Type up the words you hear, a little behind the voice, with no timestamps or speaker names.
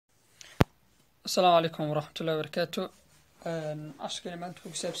السلام عليكم ورحمة الله وبركاته. عشان ما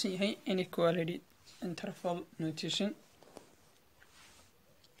أنتم حسابسين هي inequality interval notation.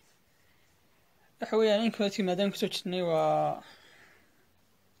 inequality ما دام كتوجتني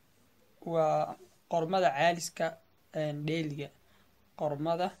قرمدة عالسكة dheeliga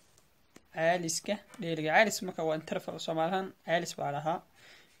قرمدة عالسكة dheeliga عالس marka waa interval Soomaalihan caalis baa lahaa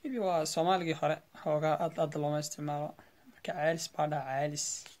ibi waa Soomaaligii hore xoogaa aad loo isticmaalo marka caalis baa caalis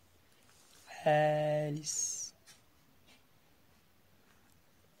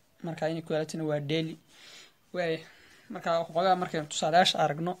marka inequality waa dheeli way marka xogaa markay tusaalayaasha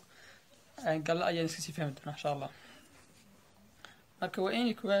aragno gal ayaan iska sii fahmi doonaa insha Allah. marka waa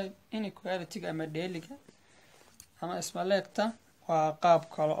inequality ama dheeliga ama isma leegta waa qaab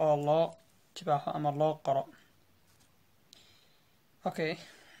kale oo loo tibaaxo ama loo qoro. okay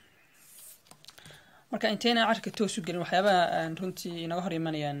marka inteena casharka toos u gelin waxyaabaha aan runtii inaga hor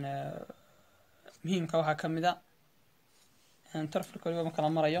imanayaan muhiimka waxaa ka mid ah intervalka waliba ma kala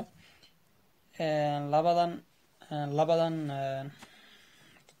marayo labadan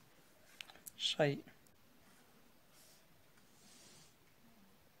shay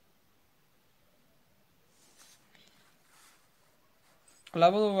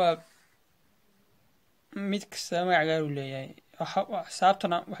labaduba mid kasta magac gaar uu leeyahay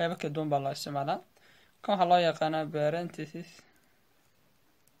xisaabtana waxyaaba kala duwan baa loo isticmaalaa kan waxaa loo yaqaanaa parenthesis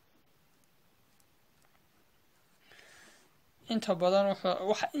inta badan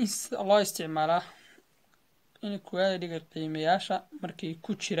waxa loo isticmaalaa inequality-ga qiimayaasha markay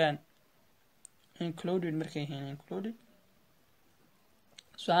ku jiraan included markay yihiin included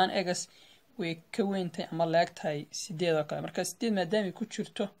saan egas way ka weyntahay ama leegtahay 8 oo kale marka 8 maadaama ku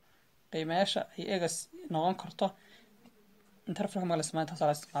jirto qiimayaasha ay egas noqon karto intervalka ma la isticmaalo taas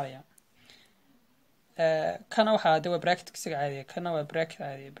la isticmaalaya kana waxa daba bracket isaga caadiga kana waa bracket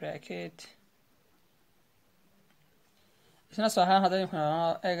caadiga bracket isna soo ahaan haday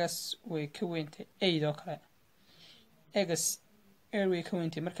egas way ka weyntahay 8 oo kale egas way ka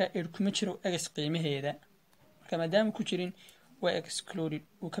weyntahay marka kuma jiro egas qiimaheeda marka maadaama ku jirin waa excluded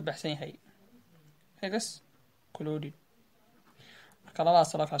uu ka baxsan yahay excluded marka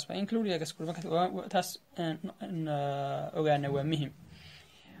labadaas la kaasba included excluded marka taas ogaana waa muhiim.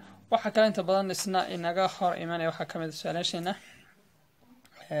 waxa kale inta badan isna inaga hor imanaya waxa kamid ah su'aalaashayna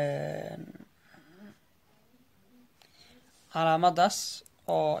calaamadaas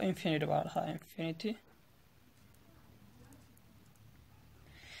oo infinity baa lahaa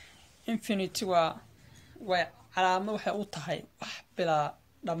infinity waa calaamad waxay u tahay wax bilaa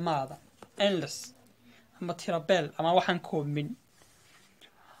dhamaada endless ama tirabel ama waxaan koobmin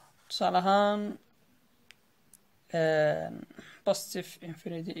tusaale ahaan positive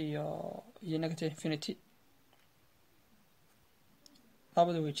infinity iyo negative infinity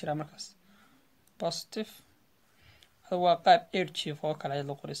labada way jiraan markaas positive waa qaab chief oo kale ay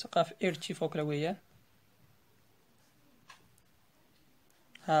la qorayso qaab chief oo kale weeyaan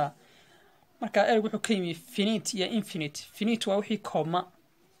marka ergu wuxuu ka yimi finite iyo infinite finite waa wixii koobma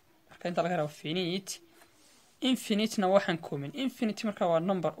marka inta laga rabo finite infinite na waxaan koobmin infinity marka waa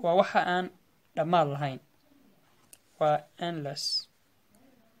number waa waxa aan dhamaad lahayn waa endless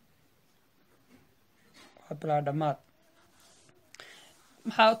waa bilaa dhamaad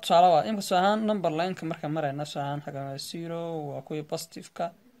maxaa tusaale waa imka soo ahaan number line-ka marka marayna soo ahaan xagan waa 0 waa kuwii positive-ka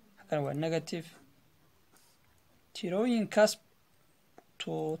xagan waa negative tirooyinkaas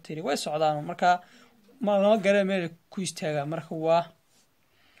tiri way socdaan marka ma lama garan meel ku istaaga marka waa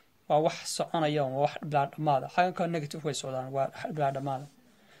wax soconaya oo wax bilaa dhamaad xagan ka negative way socdaan waa bilaa dhamaad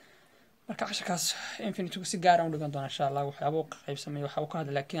marka casharkaas infinity si gaar ah u dhigan doona insha Allah waxyaabo ka qaybsamay waxa uu ka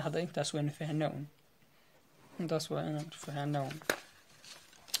hadlay laakiin hadda intaas wayna fahanaa intaas waa inaan fahanaa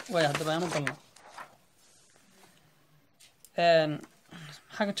way hadda baan u galno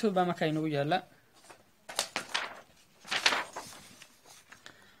xaga tuuba marka inuu yaala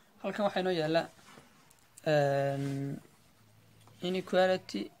halkan waxa inoo yaala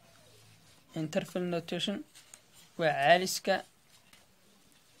inequality interval notation waa caaliska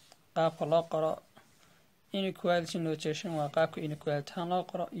qaabka loo qoro inequality notation waa qaabka inequality loo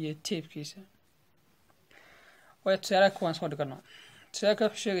qoro iyo tapekiisa way tusaale kuwan soo dhigano tusaale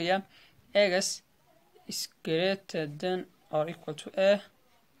wuxuu sheegayaa x is greater than or equal to a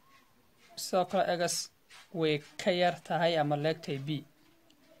sidoo kale x way ka yar tahay ama leegtahay b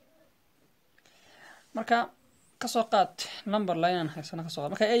marka ka soo qaad number line haysana ka soo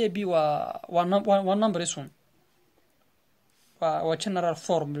qaad marka a iyo b waa number isun waa general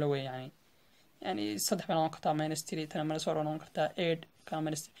formula way yani saddex baan noqon kartaa -3 tan -4 noqon kartaa 8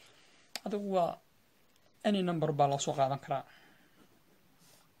 kana -3 adigu waa any number baa loo soo qaadan karaa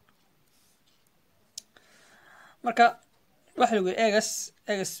marka waxa lagu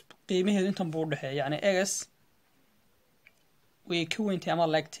egas qiimaheedu intan buu dhaxay yani egas way ka weyntahay ama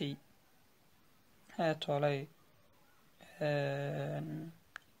laagtay tolay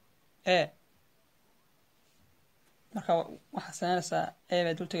marka waxa sameynaysaa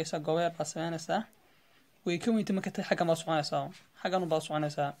baad dul tagaysaa gobeer baad sameynaysaa way ka weyntahay marka tay xaggan baad soconaysaa xaggan baad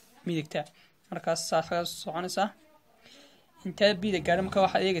soconaysaa midigta markaas saa xagga soconaysaa intaa bida gaadhay marka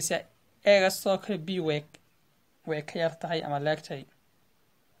waxaad eegaysaa egas soo kale b way ka yar tahay ama laagtay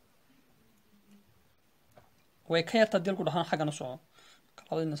way ka yartaa dilku dhahaan xaggan u soco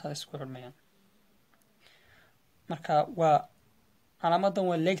labadina saa isku xidhmayaan marka waa calaamadan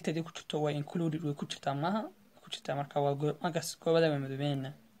waa laagtadii ku jirto waa included way ku jirtaa maaha ku jirtaa marka waa markaas goobada way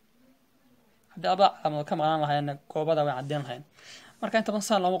madoobeynayna haddii aba calaamado ka maqnaan lahayna goobada way caddeyn lahayn marka inta badan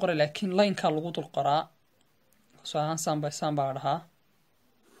saan looma qoray laakiin lineka lagu dul qoraa soo ahaan saan baa la dhahaa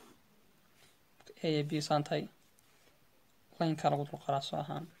a b saantay lineka lagu dul qoraa soo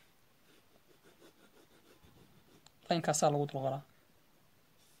ahaan linkaasaa lagu dul qoraa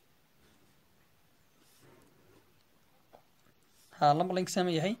lama link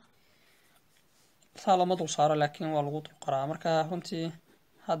sama yahay saa looma dul saaro laakiin waa lagu dul qoraa marka runtii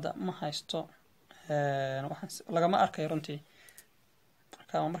hadda ma haysto lagama arkayo runtii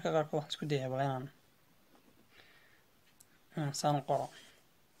marka qaarkood waxaan isku dayay bal inaan saan qoro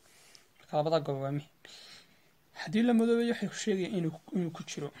marka labada goob waa muhiim haddii la madoobeeyo waxay ku sheegayaan inuu ku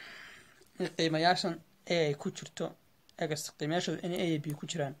jiro qiimayaashan ay ku jirto egas qiimayaashoodu in a b ku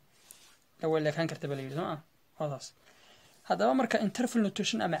jiraan way leekaan karta baa la yidhi soo taas haddaba marka interval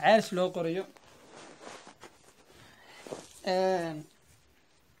notation ama caalis loo qorayo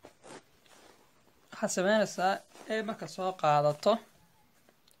waxaad sameynaysaa marka soo qaadato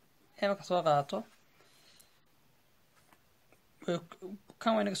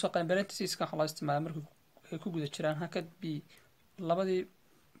kan waynaga soo qaadan parentheseskan waxaa loo isticmaala markii ay ku guda jiraan hakad b labadii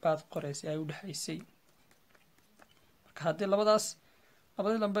baad qoraysay ay u dhexaysay marka haddii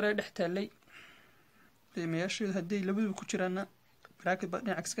labadii lambar ee dhex taallay qiimayaashooda haddii labaduba ku jiraanna bracket baa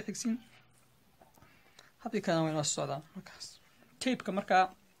dhinaca iska xigsiin haddii kalena way noo socdaan markaas tapeka markaa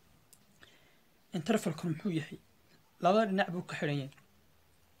intervalku muxuu yahay labada dhinac buu ka xidhan yahay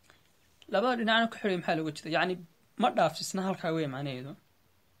labada dhinacna ka xidhay maxaa looga jeeda yacni ma dhaafsisna halkaa wey macnaheedu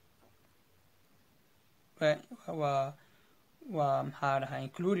waa maxaa dhahaa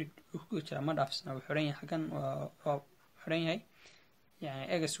included wuu ku guda jiraa ma dhaafsisna wuu xidhan yahay xaggan waa xidhan yahay yani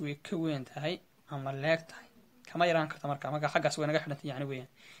egas way ka weyn tahay ama leeg tahay kama yaraan karta marka xaggaas way naga xidhantay yani weeyaan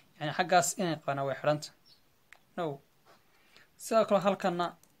yani xaggaas inay qabana way xidhanta no sidoo kale halkana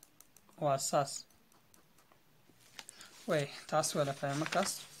waa saas way taas waa la fahmay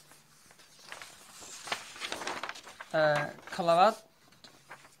markaas ka labaad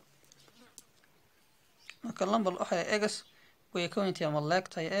marka lambar waxay egas way ka weyn tahay ama leeg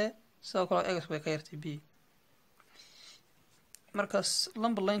tahay sidoo kale egas way ka yartay b markaas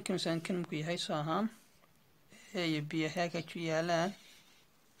lambar linkan misaankan markuu yahay soo ahaan a iyo b halka ku yaalaan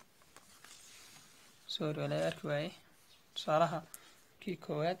sorry wala arki waaye tusaalaha kii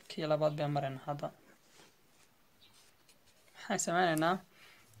koowaad kii labaad baan marayna hadda waxaan sameynaynaa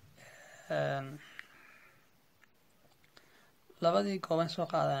labadii gooban soo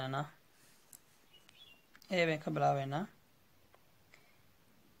qaadanaynaa baan ka bilaabeynaa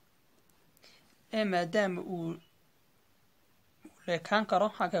maadaama uu leekaan karo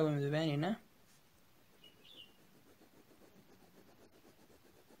xaggaa way madoobaanaynaa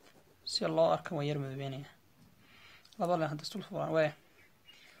si loo arka waa yar madoobeynaya laba len hadda isdul furan way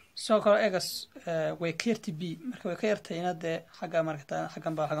sidoo kale egas way ka yartay b marka way ka yartayna dee xagga markata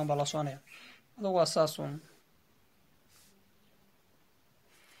xaggan baa loo soconaya adugu waa saasun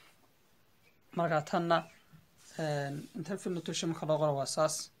marka tanna interval notation marka loo qoro waa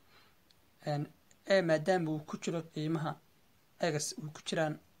saas maadaama uu ku jiro qiimaha egas uu ku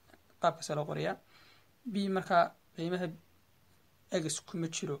jiraan qaabkaasa loo qoriyaa b markaa qiimaha egas kuma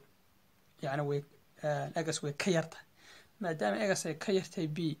jiro yani way egas way ka yartahay maadaama egas ay ka yartahay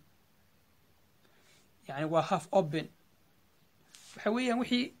b yani waa half open waxa weeyaan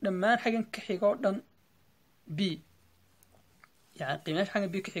wixii dhammaan xaggan ka xiga oo dhan b yani qiimayaasha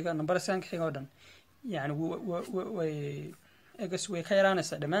xaggan b ka xiga numbaraskan ka xiga oo dhan yani way egas way ka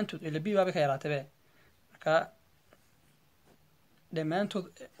yaraanaysaa dhammaantood ila b baabay ka yaraatay marka dhammaantood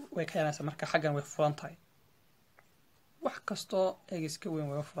way ka yaraanaysaa marka xaggan way furan tahay wax kastoo egas ka weyn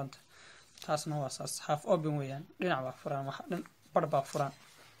way furan tahay taasna waa saas half open weeyaan dhinac baa furan bar baa furan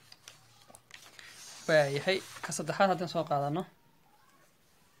waayahay ka saddexaad haddaan soo qaadano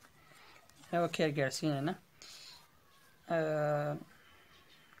inagoo ka yar gaarsiinayna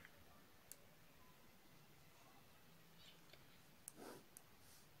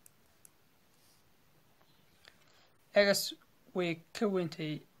egas way ka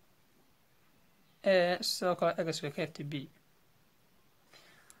weyntay sidoo kale egas way ka yartay b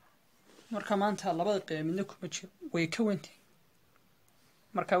marka maanta labada qiimo midna kuma jiro way ka weyntay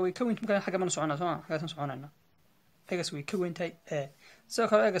marka way ka weyntay marka xagga ma soconaa soo ma xagga soconayna egas way ka weyntay sidoo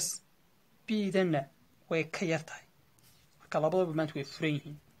kale egas b dana way ka yartahay marka labadaba maanta way furan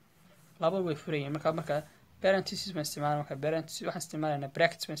yihiin labadaba way furan yihiin marka parentheses ma isticmaalna marka parentheses waxaan isticmaalnaa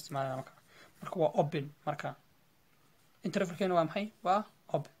brackets ma isticmaalna marka waa open marka intervalkeena waa maxay waa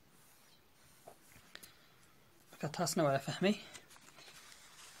open marka taasna waa la fahmay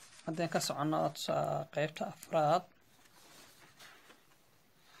haddaan ka socono qaybta afraad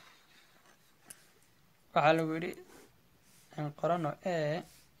waxaa lagu yidhi aan qorano a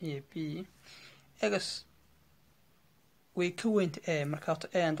iyo b egas way ka weyntay marka horta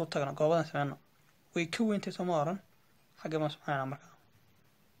aan dul tagno goobadan sameyno way ka weyntay sooma oran xagga ma soconayna marka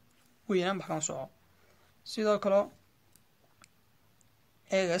weynaan ba xagga soco sidoo kale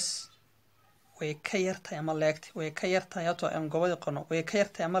egas way ka yartahay ama leegtay way ka yartahay hato aan goobada qorno way ka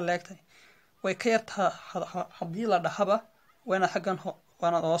yartahay ama leegtay way ka yartahay haddii la dhahaba waana xaggan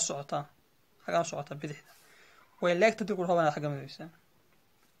waana oo socotaa xaggan socota bidixda way leegtay dib u rabana xagga midaysan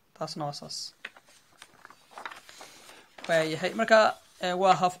taasna waa saas waayahay marka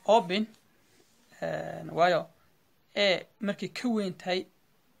waa half open waayo markii ka weyntahay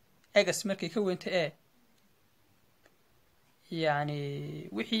egas markii ka weyntahay يعني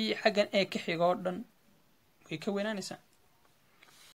وحي حقا كحيقو دن way ka weynaanaysaa